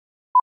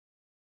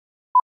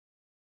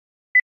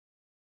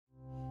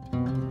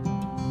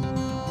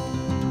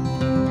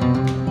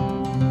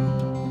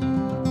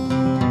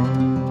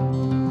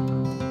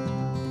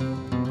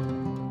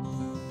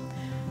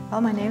Well,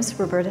 my name's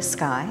Roberta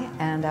Skye,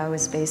 and I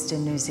was based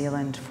in New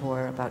Zealand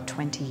for about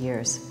 20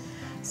 years.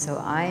 So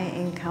I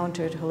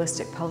encountered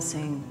holistic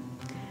pulsing,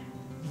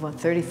 well,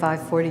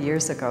 35, 40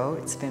 years ago.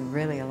 It's been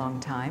really a long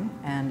time,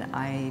 and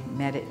I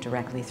met it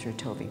directly through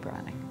Tovi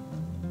Browning.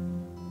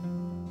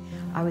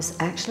 I was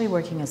actually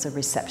working as a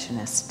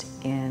receptionist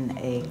in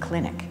a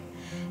clinic,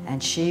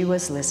 and she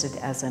was listed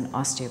as an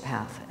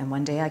osteopath. And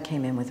one day I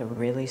came in with a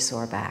really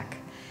sore back,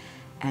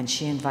 and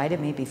she invited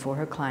me before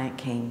her client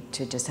came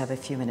to just have a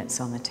few minutes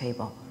on the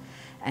table.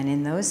 And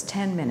in those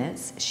 10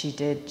 minutes, she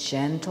did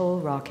gentle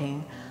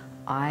rocking.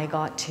 I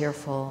got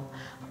tearful,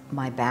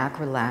 my back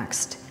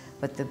relaxed,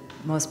 but the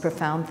most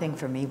profound thing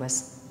for me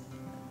was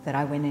that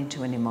I went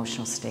into an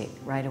emotional state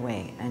right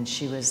away, and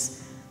she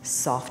was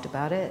soft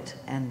about it,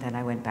 and then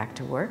I went back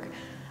to work,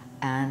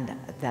 and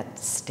that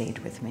stayed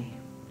with me.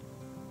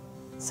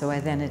 So I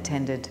then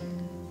attended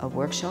a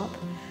workshop.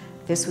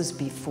 This was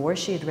before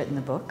she had written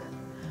the book,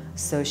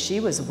 so she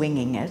was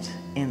winging it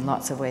in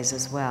lots of ways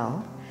as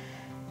well.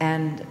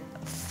 And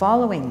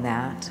following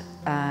that,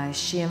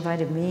 she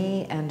invited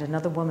me and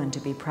another woman to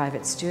be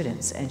private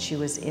students, and she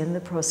was in the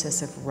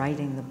process of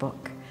writing the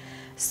book.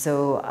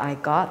 So I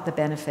got the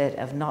benefit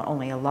of not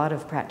only a lot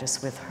of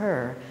practice with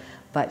her,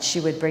 but she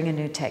would bring a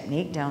new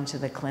technique down to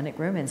the clinic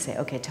room and say,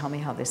 okay, tell me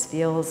how this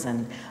feels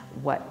and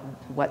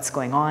what's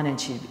going on,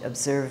 and she'd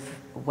observe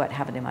what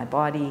happened in my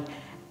body,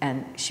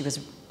 and she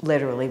was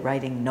literally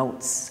writing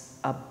notes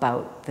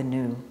about the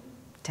new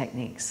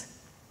techniques.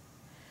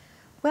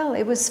 Well,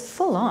 it was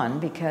full on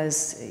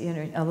because, you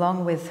know,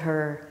 along with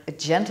her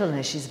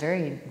gentleness, she's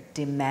very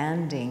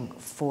demanding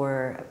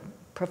for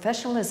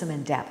professionalism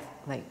and depth,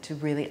 like to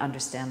really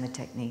understand the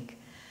technique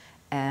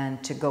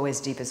and to go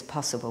as deep as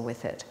possible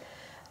with it.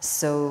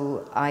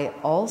 So I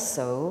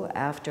also,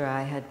 after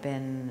I had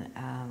been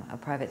a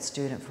private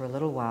student for a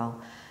little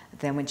while,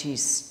 then when she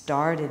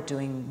started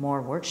doing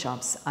more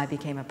workshops, I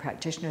became a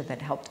practitioner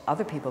that helped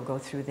other people go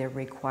through their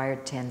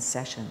required 10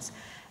 sessions.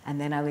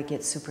 And then I would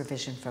get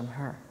supervision from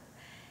her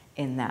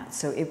in that.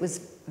 So it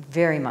was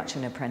very much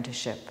an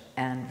apprenticeship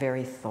and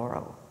very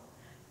thorough.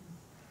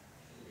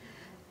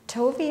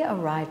 Tovi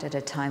arrived at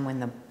a time when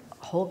the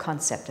whole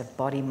concept of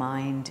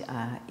body-mind,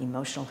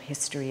 emotional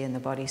history and the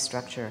body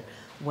structure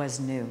was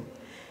new.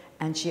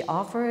 And she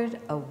offered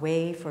a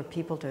way for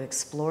people to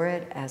explore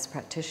it as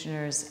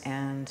practitioners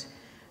and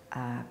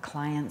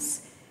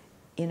clients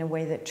in a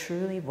way that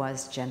truly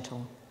was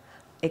gentle.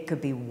 It could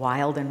be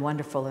wild and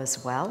wonderful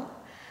as well,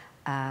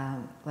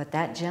 but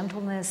that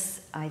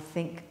gentleness, I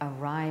think,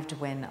 arrived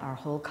when our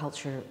whole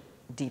culture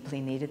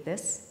deeply needed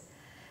this.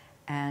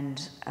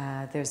 And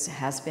there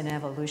has been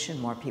evolution,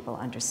 more people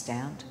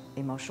understand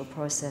emotional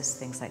process,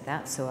 things like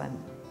that, so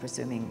I'm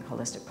presuming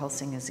holistic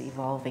pulsing is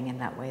evolving in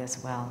that way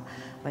as well.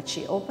 But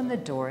she opened the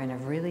door in a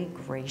really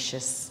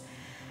gracious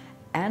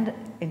and,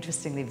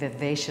 interestingly,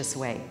 vivacious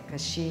way,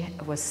 because she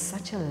was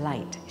such a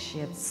light. She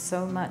had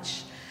so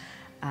much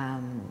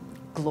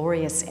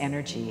glorious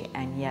energy,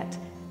 and yet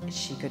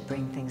she could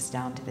bring things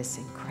down to this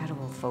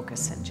incredible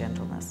focus and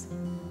gentleness.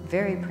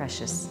 Very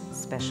precious,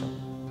 special.